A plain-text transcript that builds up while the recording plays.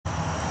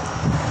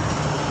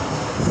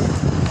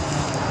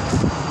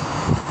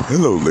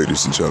Hello,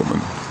 ladies and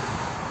gentlemen.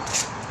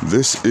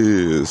 This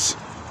is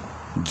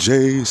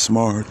J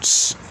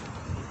Smart's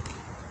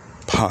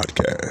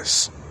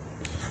podcast.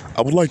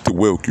 I would like to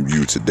welcome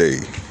you today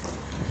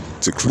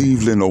to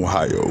Cleveland,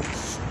 Ohio,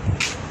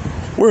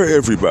 where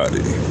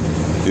everybody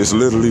is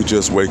literally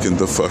just waking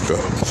the fuck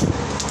up.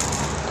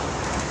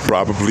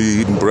 Probably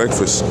eating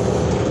breakfast.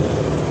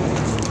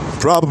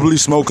 Probably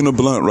smoking a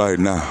blunt right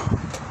now.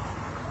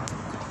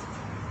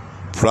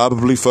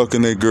 Probably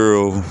fucking a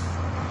girl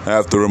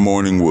after a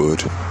morning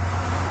wood.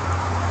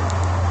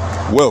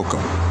 Welcome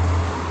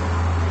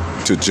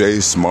to J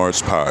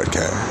Smart's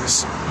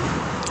podcast.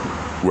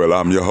 Well,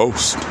 I'm your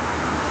host,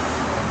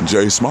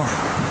 J Smart.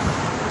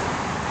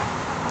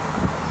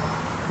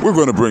 We're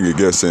going to bring a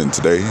guest in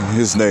today.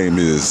 His name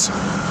is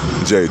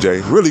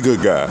JJ. Really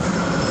good guy.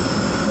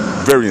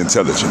 Very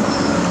intelligent.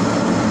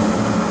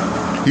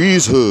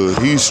 He's hood.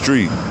 He's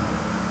street.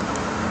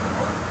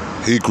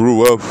 He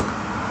grew up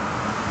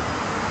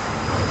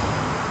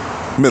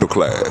middle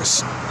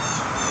class.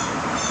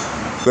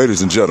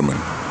 Ladies and gentlemen,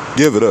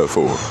 give it up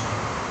for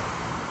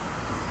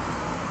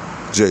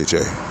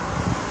JJ.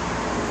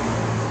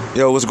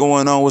 Yo, what's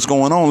going on? What's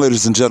going on,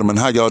 ladies and gentlemen?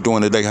 How y'all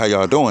doing today? How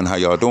y'all doing? How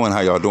y'all doing? How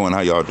y'all doing?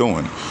 How y'all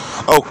doing?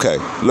 Okay,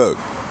 look,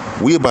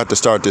 we about to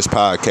start this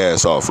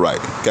podcast off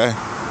right, okay?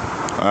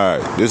 All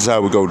right, this is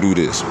how we go do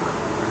this.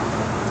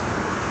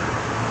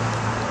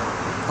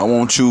 I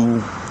want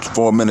you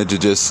for a minute to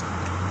just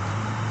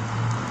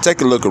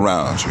take a look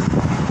around you.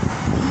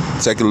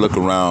 Take a look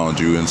around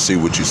you and see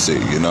what you see,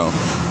 you know?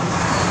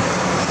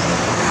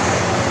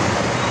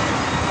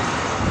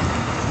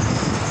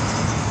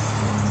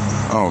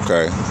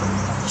 Okay.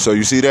 So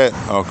you see that?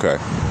 Okay.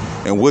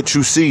 And what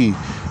you see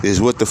is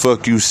what the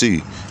fuck you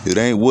see. It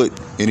ain't what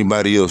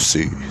anybody else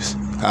sees.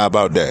 How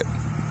about that?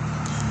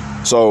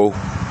 So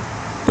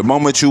the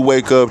moment you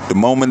wake up, the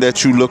moment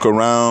that you look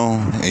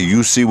around and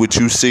you see what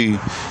you see,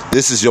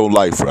 this is your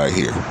life right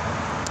here.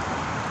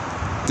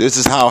 This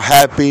is how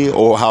happy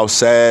or how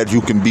sad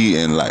you can be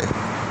in life.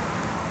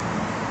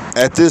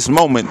 At this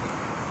moment,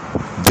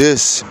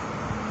 this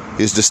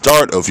is the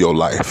start of your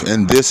life,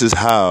 and this is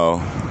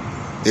how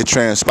it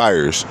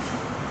transpires.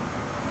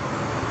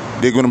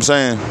 Dig what I'm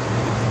saying?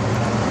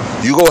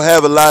 You gonna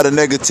have a lot of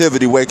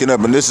negativity waking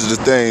up, and this is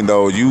the thing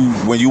though.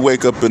 When you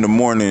wake up in the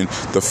morning,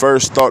 the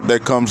first thought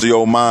that comes to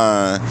your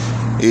mind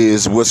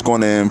is what's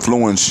gonna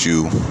influence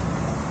you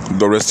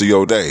the rest of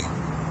your day.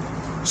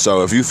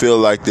 So if you feel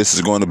like this is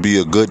going to be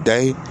a good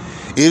day,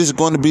 it is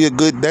going to be a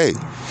good day.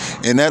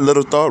 And that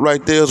little thought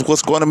right there is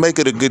what's going to make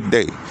it a good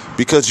day.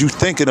 Because you're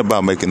thinking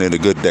about making it a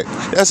good day.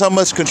 That's how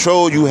much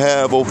control you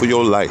have over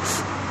your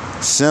life.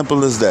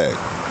 Simple as that.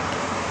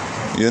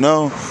 You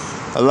know,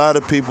 a lot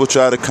of people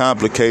try to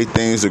complicate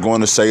things. They're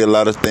going to say a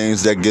lot of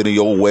things that get in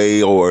your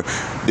way or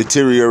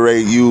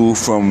deteriorate you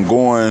from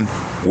going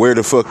where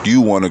the fuck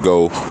you want to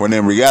go. When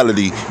in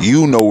reality,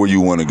 you know where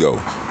you want to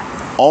go.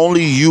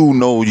 Only you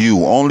know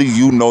you. Only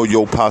you know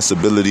your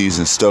possibilities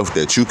and stuff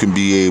that you can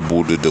be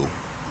able to do.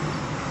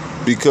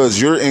 Because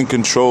you're in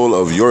control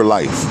of your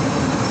life.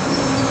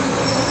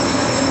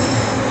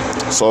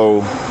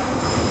 So,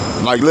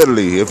 like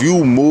literally, if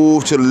you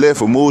move to the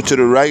left or move to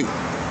the right,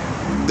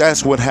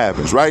 that's what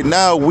happens. Right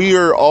now, we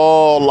are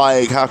all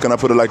like, how can I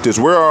put it like this?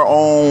 We're our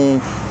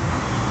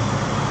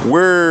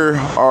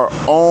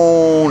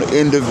own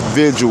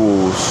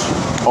individuals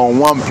on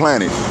one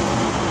planet.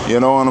 You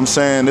know what I'm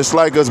saying? It's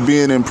like us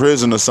being in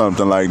prison or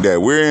something like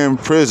that. We're in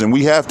prison.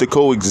 We have to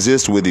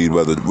coexist with these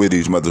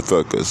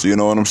motherfuckers. You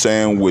know what I'm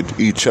saying? With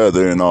each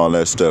other and all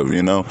that stuff,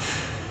 you know?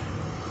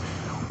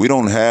 We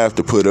don't have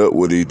to put up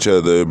with each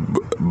other,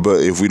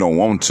 but if we don't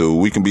want to,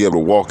 we can be able to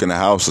walk in the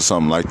house or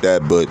something like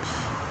that, but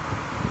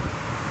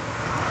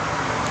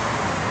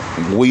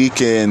we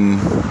can...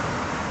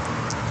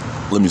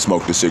 Let me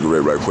smoke this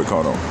cigarette right quick.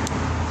 Hold on.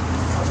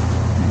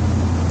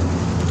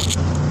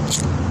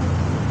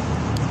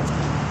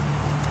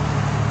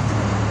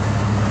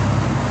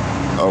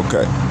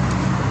 Okay.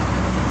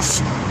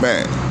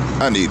 Man,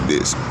 I need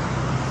this.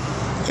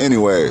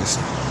 Anyways.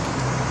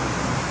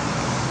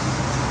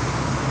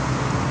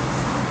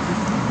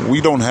 We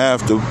don't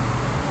have to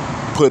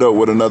put up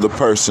with another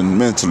person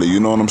mentally, you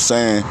know what I'm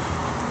saying?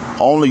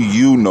 Only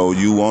you know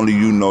you. Only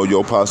you know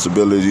your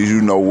possibilities.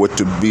 You know what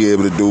to be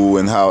able to do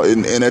and how.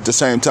 And at the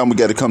same time, we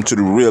got to come to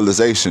the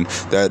realization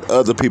that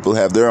other people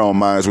have their own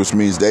minds, which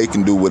means they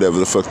can do whatever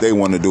the fuck they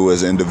want to do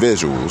as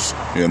individuals,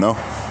 you know?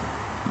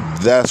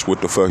 That's what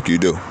the fuck you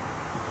do.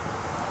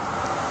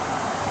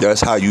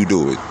 That's how you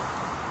do it.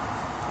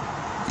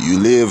 You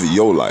live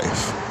your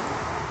life.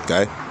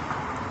 Okay?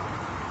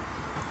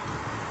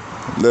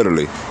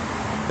 Literally.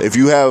 If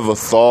you have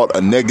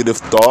a negative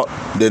thought,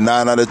 then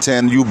 9 out of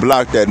 10, you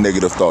block that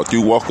negative thought.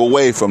 You walk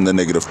away from the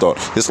negative thought.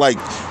 It's like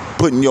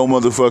putting your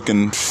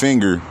motherfucking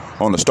finger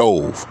on the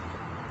stove.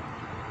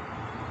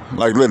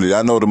 Like literally,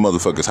 I know the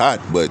motherfucker's hot,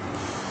 but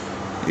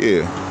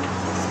yeah.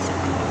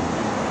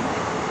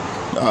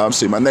 I'm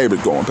seeing my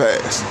neighbors going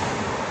past.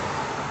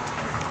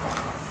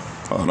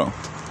 Hold on.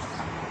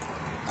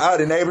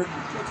 Howdy, neighbor.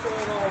 What's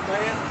going on,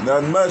 man?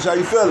 Nothing much. How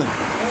you feeling?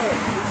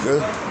 Hey.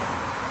 Good.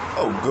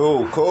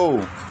 Oh,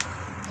 cool.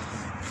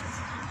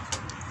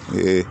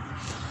 Yeah.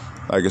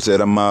 Like I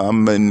said,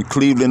 I'm in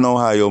Cleveland,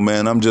 Ohio,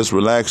 man. I'm just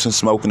relaxing,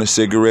 smoking a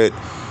cigarette,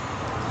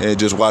 and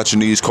just watching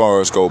these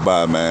cars go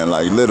by, man.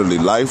 Like, literally,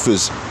 life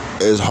is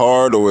as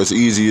hard or as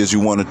easy as you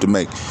want it to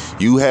make.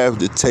 You have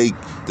to take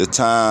the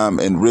time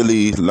and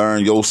really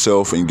learn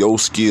yourself and your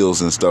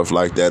skills and stuff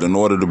like that in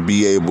order to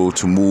be able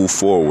to move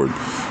forward,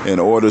 in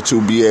order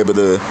to be able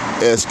to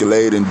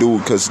escalate and do.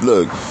 Because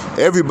look,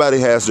 everybody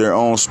has their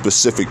own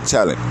specific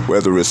talent,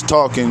 whether it's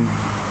talking,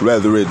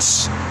 whether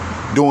it's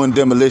doing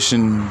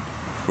demolition,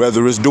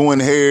 whether it's doing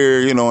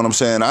hair. You know what I'm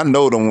saying? I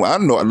know them.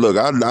 Look,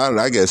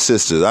 I got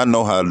sisters. I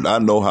know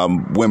how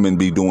women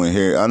be doing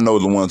hair. I know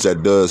the ones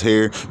that does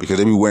hair because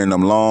they be wearing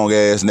them long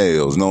ass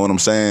nails. Know what I'm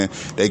saying?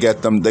 They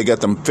got them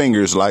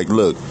fingers like,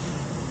 look,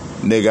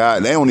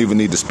 nigga, they don't even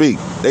need to speak.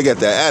 They got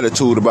that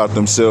attitude about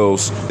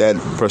themselves, that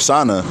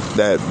persona,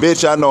 that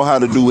bitch, I know how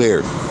to do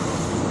hair.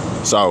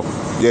 So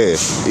yeah,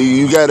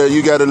 you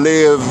gotta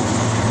live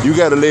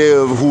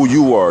who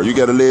you are. You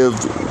gotta live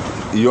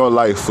your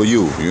life for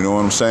you. You know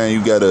what I'm saying?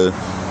 You gotta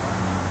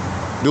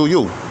do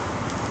you.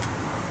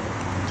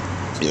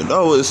 You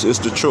know, it's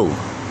the truth.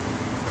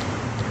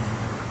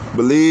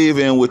 Believe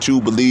in what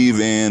you believe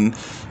in.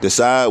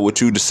 Decide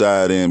what you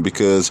decide in,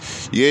 because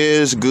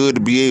yeah, it's good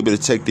to be able to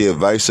take the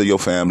advice of your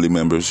family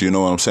members, you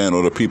know what I'm saying,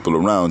 or the people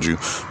around you.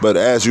 But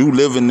as you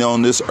living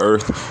on this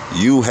earth,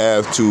 you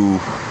have to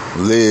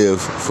live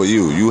for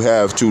you. You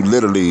have to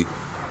literally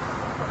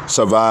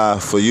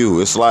survive for you.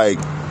 It's like,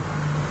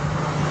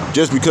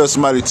 just because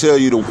somebody tell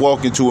you to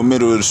walk into the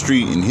middle of the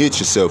street and hit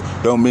yourself,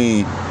 don't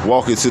mean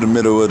walk into the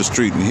middle of the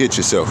street and hit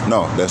yourself.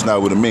 No, that's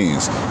not what it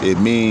means. It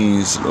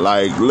means,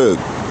 like, look,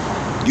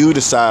 you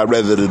decide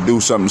whether to do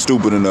something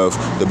stupid enough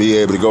to be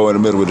able to go in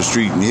the middle of the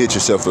street and hit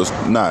yourself or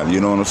not. You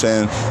know what I'm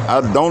saying?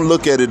 I don't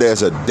look at it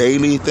as a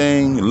daily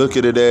thing. Look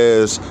at it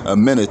as a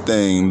minute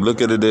thing.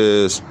 Look at it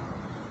as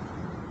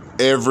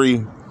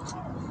every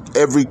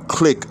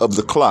click of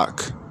the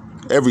clock,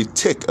 every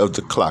tick of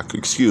the clock,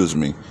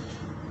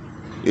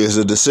 is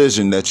a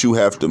decision that you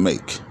have to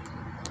make.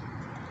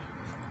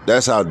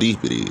 That's how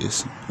deep it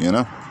is, you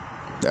know?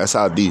 That's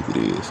how deep it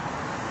is.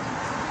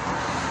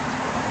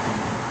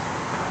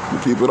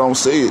 People don't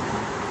see it.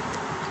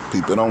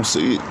 People don't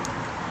see it.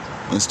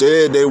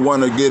 Instead, they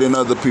want to get in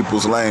other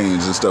people's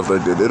lanes and stuff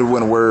like that. They don't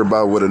want to worry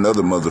about what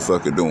another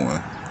motherfucker doing.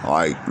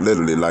 Like,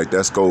 literally, like,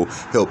 that's go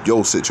help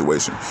your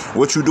situation.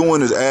 What you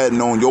doing is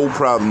adding on your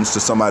problems to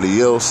somebody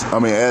else.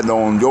 Adding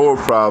on your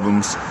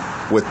problems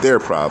with their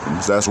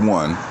problems. That's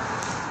one.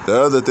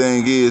 The other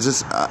thing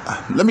is,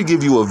 let me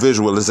give you a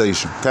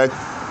visualization, okay?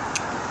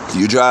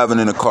 You're driving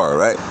in a car,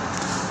 right?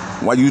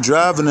 While you're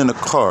driving in a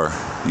car,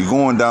 you're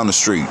going down the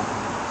street.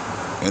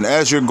 And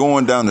as you're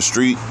going down the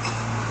street,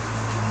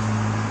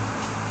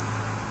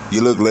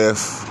 you look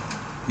left,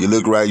 you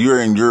look right,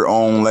 you're in your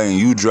own lane.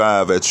 You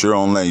drive at your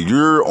own lane.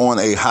 You're on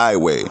a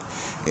highway,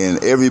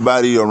 and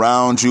everybody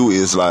around you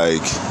is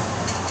like,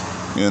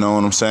 you know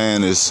what I'm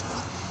saying, is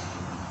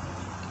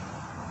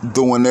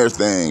doing their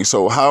thing.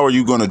 So how are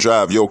you going to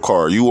drive your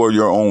car? You are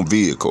your own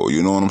vehicle.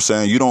 You know what I'm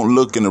saying? You don't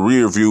look in the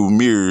rear view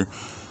mirror.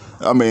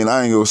 I ain't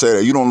gonna say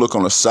that. You don't look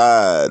on the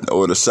side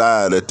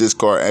at this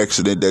car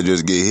accident that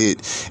just get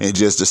hit and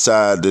just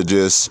decide to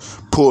just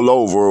pull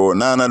over, or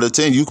 9 out of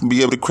 10, you can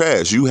be able to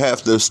crash. You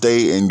have to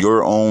stay in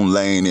your own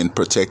lane and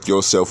protect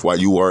yourself while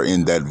you are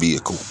in that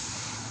vehicle.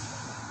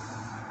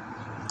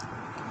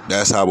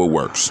 That's how it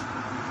works.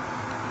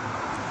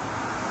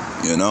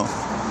 You know?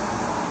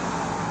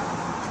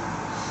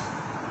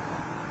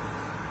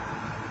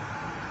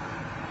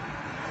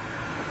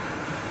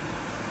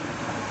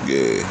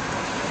 Yeah.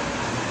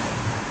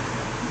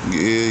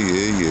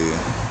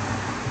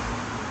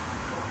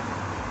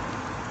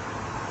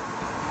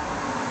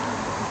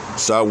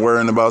 Stop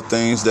worrying about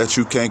things that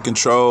you can't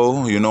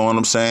control, you know what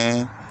I'm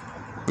saying?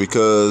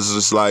 Because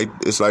it's like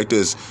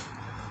this.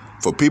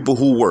 For people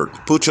who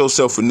work, put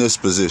yourself in this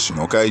position,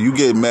 okay? You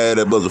get mad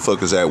at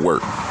motherfuckers at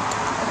work.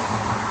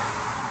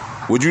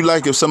 Would you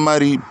like if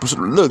somebody,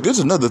 look, this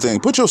is another thing,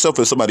 put yourself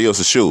in somebody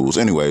else's shoes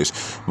anyways,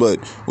 but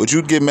would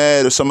you get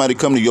mad if somebody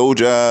come to your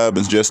job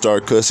and just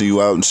start cussing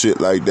you out and shit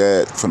like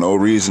that for no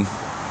reason?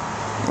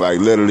 Like,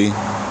 literally.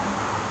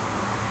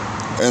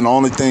 And the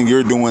only thing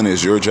you're doing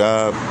is your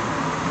job.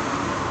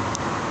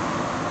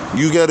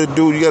 You gotta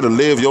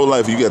live your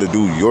life. You gotta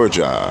do your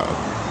job.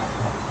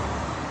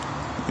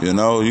 You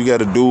know, you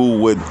gotta do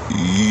what,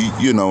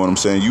 you know what I'm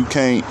saying? You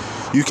can't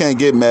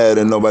get mad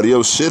at nobody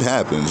else. Shit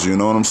happens, you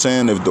know what I'm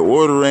saying? If the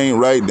order ain't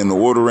right, then the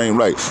order ain't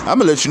right. I'm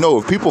gonna let you know,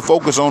 if people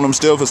focus on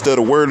themselves instead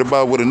of worried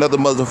about what another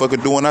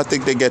motherfucker doing, I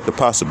think they got the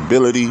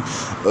possibility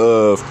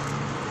of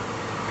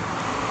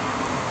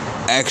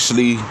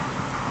actually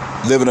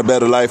living a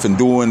better life and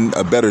doing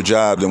a better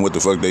job than what the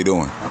fuck they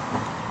doing.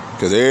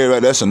 Because everybody,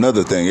 that's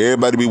another thing.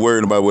 Everybody be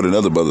worried about what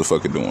another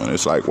motherfucker doing.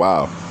 It's like,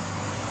 wow.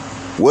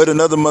 What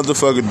another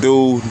motherfucker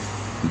do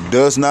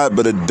does not,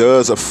 but it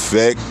does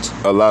affect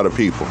a lot of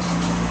people.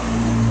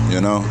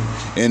 You know?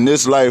 In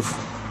this life,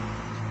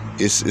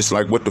 it's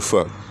like, what the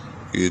fuck?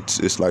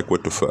 It's like,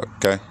 what the fuck,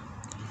 okay?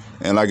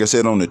 And like I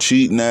said, on the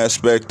cheating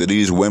aspect of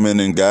these women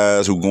and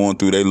guys who going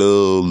through their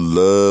little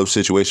love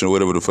situation or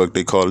whatever the fuck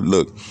they call it,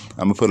 look,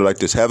 I'm going to put it like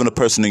this. Having a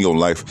person in your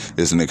life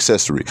is an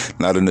accessory,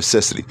 not a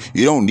necessity.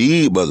 You don't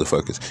need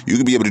motherfuckers. You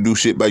can be able to do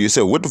shit by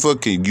yourself. What the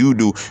fuck can you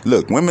do?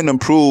 Look, women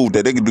have proved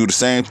that they can do the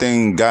same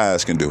thing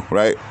guys can do,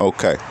 right?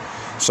 Okay.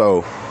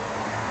 So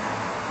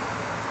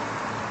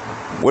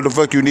what the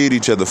fuck you need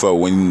each other for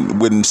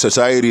when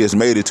society has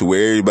made it to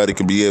where everybody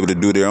can be able to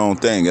do their own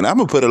thing? And I'm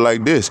going to put it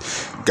like this.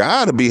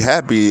 God to be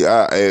happy,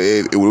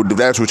 if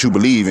that's what you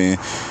believe in,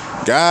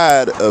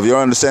 God of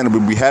your understanding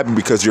will be happy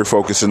because you're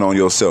focusing on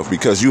yourself,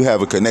 because you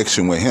have a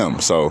connection with him.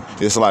 So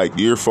it's like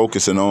you're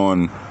focusing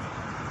on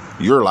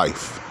your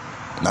life,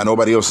 not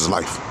nobody else's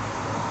life.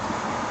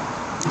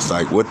 It's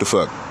like, what the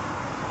fuck?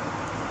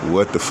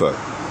 What the fuck?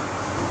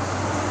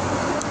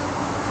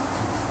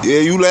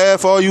 Yeah, you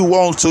laugh all you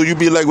want to. You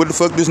be like, what the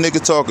fuck this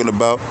nigga talking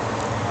about?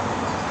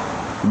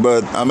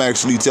 But I'm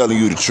actually telling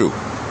you the truth.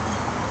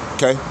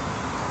 Okay?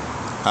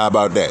 How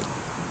about that?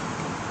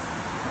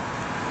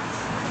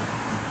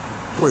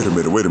 Wait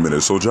a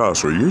minute. So,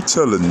 Joshua, you're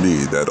telling me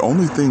that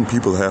only thing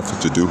people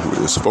have to do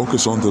is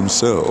focus on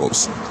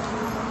themselves.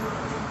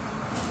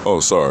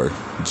 Oh, sorry.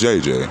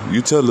 JJ,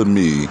 you telling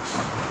me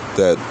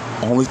that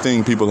only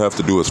thing people have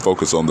to do is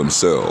focus on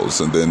themselves,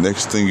 and then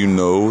next thing you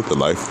know, the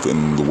life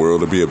in the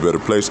world will be a better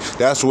place?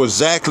 That's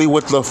exactly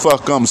what the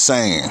fuck I'm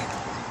saying.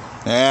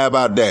 How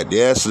about that?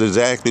 That's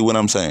exactly what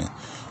I'm saying.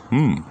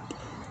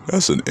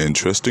 That's an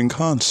interesting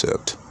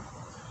concept.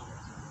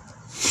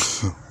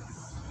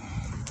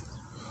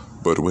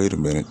 But wait a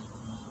minute.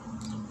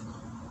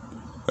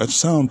 That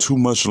sounds too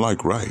much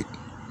like right.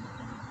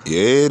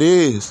 Yeah, it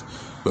is.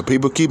 But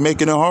people keep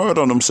making it hard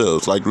on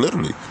themselves, like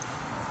literally.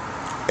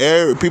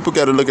 People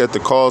got to look at the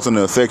cause and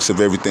the effects of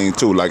everything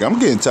too. Like, I'm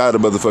getting tired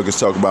of motherfuckers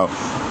talking about,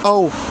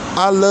 oh,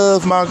 I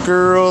love my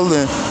girl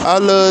and I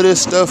love this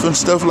stuff and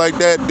stuff like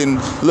that. Then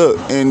look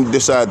and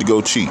decide to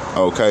go cheat.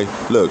 Okay,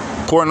 look,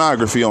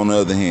 pornography on the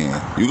other hand,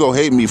 you go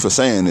hate me for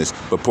saying this,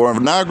 but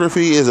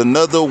pornography is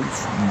another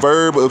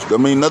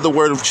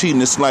word of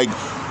cheating. It's like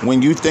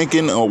when you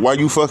thinking or while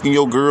you fucking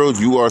your girl,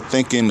 you are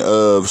thinking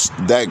of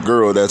that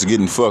girl that's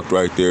getting fucked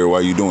right there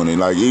while you doing it.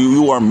 Like,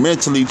 you are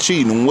mentally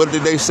cheating. What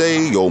did they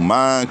say? Your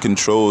mind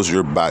controls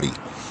your body.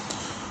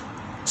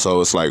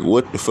 So it's like,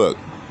 what the fuck?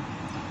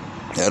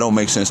 That don't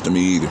make sense to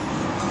me either.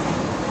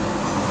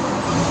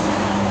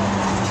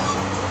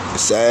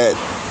 It's sad.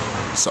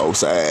 So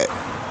sad.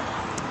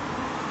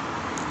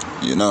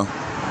 You know?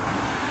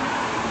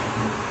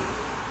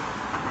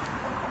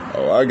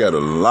 Oh, I got a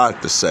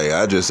lot to say.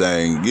 I just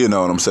ain't, you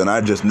know what I'm saying?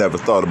 I just never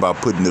thought about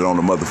putting it on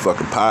a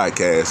motherfucking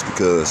podcast,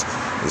 because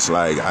it's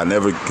like I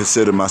never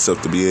considered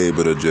myself to be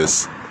able to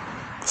just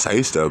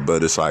say stuff.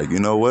 But it's like, you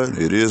know what?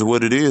 It is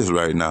what it is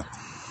right now.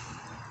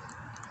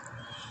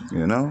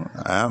 You know,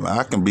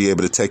 I can be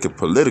able to take it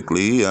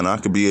politically, and I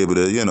can be able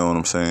to, you know what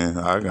I'm saying?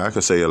 I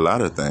can say a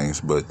lot of things,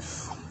 but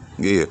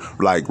yeah,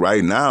 like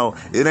right now,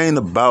 it ain't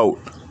about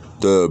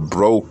the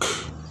broke.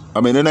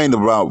 I mean, it ain't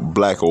about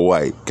black or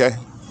white, okay?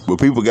 What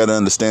people got to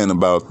understand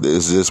about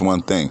this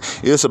one thing.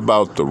 It's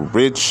about the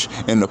rich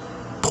and the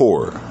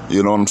poor.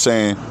 You know what I'm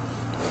saying?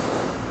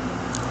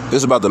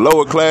 It's about the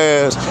lower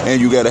class,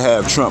 and you got to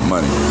have Trump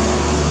money.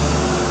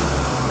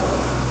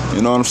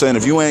 You know what I'm saying?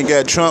 If you ain't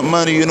got Trump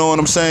money, you know what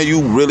I'm saying?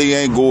 You really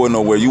ain't going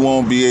nowhere. You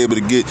won't be able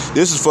to get.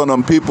 This is for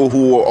them people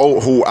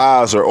who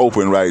eyes are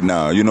open right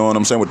now. You know what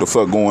I'm saying? What the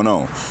fuck going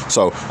on?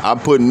 So I'm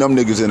putting them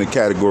niggas in a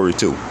category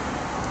too.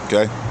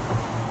 Okay?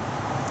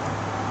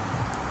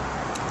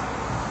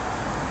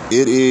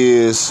 It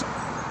is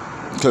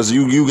because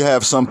you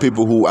have some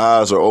people who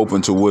eyes are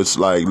open to what's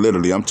like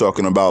literally. I'm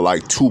talking about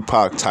like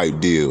Tupac type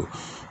deal.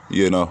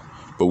 You know?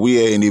 But we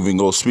ain't even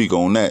gonna speak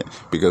on that,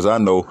 because I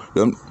know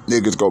them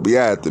niggas gonna be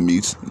after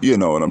me, you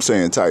know what I'm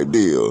saying, type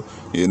deal.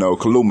 You know,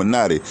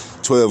 Illuminati,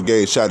 12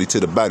 gauge shotty to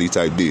the body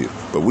type deal.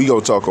 But we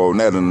gonna talk on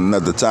that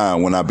another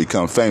time when I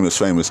become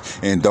famous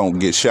and don't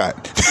get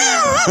shot.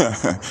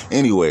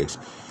 Anyways,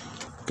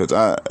 because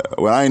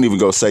I ain't even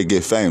gonna say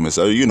get famous.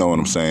 So you know what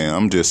I'm saying.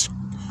 I'm just,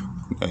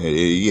 yeah,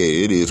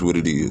 it is what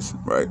it is,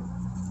 right?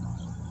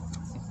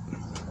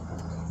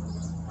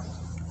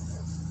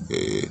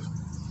 Yeah.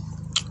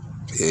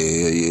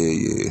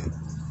 Yeah.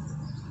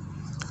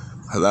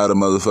 A lot of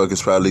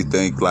motherfuckers probably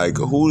think like,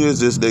 who is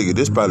this nigga?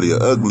 This probably an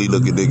ugly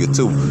looking nigga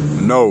too.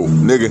 No,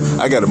 nigga,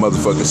 I got a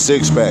motherfucking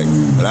 6-pack,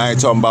 and I ain't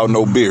talking about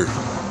no beer.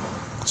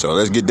 So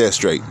let's get that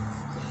straight.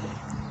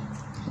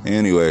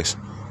 Anyways,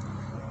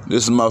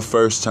 this is my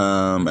first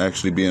time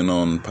actually being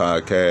on the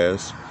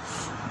podcast.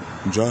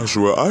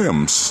 Joshua,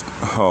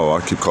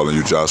 I keep calling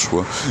you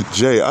Joshua.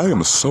 Jay, I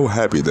am so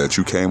happy that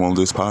you came on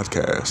this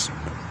podcast.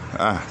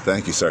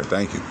 Thank you, sir.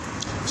 Thank you.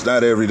 It's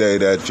not every day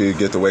that you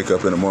get to wake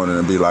up in the morning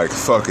and be like,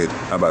 fuck it,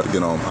 I'm about to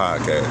get on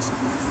podcast.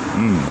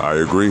 I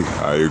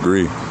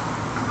agree.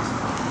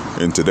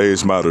 In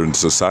today's modern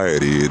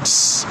society,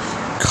 it's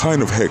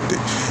kind of hectic.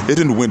 It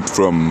done went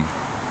from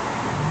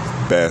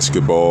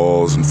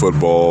basketballs and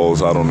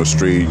footballs out on the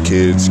street,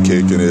 kids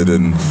kicking it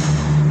and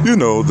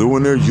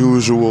doing their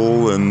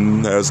usual,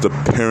 and as the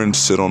parents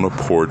sit on the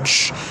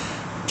porch,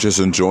 just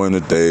enjoying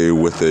the day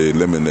with a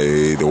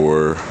lemonade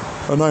or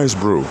a nice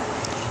brew,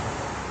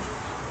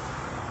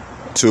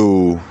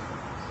 to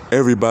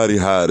everybody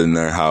hide in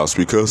their house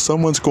because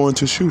someone's going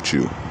to shoot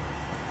you.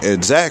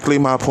 Exactly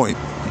my point.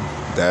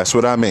 That's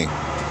what I mean.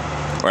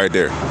 Right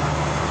there.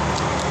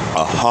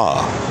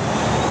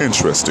 Aha.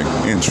 Interesting.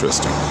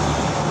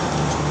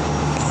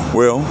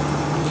 Well,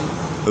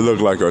 it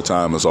looked like our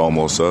time is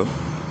almost up.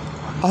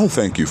 I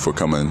thank you for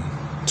coming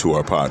to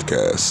our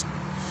podcast.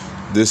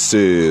 This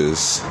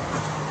is...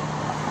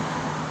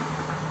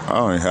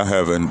 I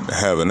haven't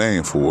have a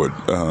name for it.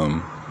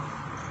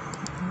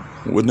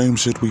 What name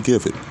should we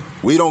give it?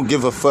 We Don't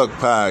Give a Fuck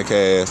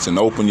podcast and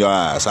Open Your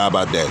Eyes. How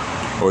about that?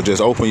 Or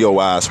just Open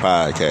Your Eyes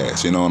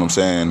podcast. You know what I'm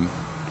saying?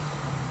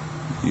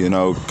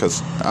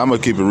 Because I'm going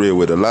to keep it real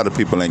with it. A lot of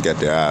people ain't got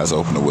their eyes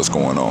open to what's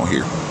going on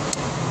here.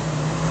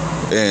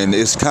 And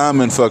it's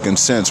common fucking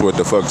sense what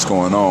the fuck's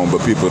going on,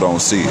 but people don't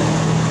see it.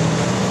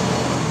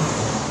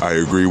 I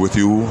agree with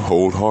you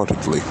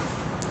wholeheartedly.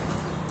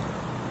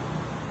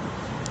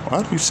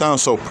 Why do you sound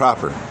so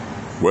proper?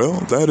 Well,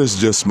 that is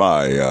just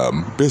my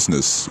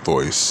business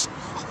voice.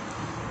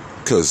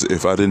 Because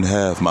if I didn't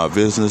have my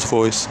business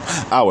voice,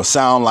 I would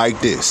sound like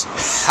this.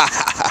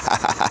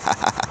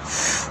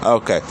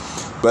 Okay.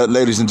 But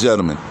ladies and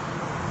gentlemen,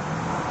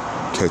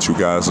 catch you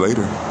guys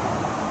later.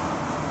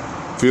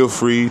 Feel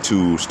free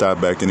to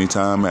stop back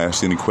anytime,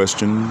 ask any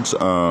questions.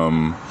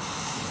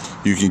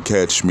 You can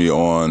catch me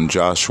on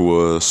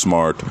Joshua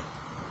Smart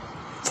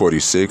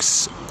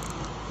 46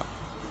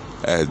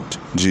 at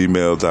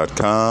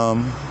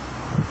gmail.com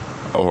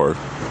or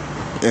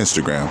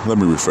Instagram. Let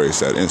me rephrase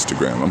that.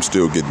 Instagram. I'm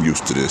still getting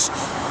used to this.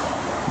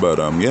 But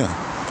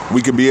yeah.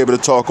 We could be able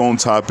to talk on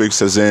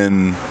topics as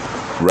in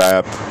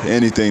rap,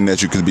 anything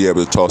that you could be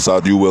able to toss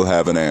out, you will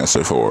have an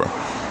answer for.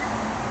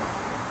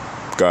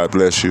 God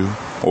bless you,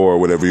 or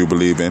whatever you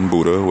believe in,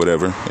 Buddha,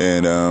 whatever,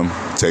 and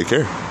take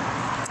care.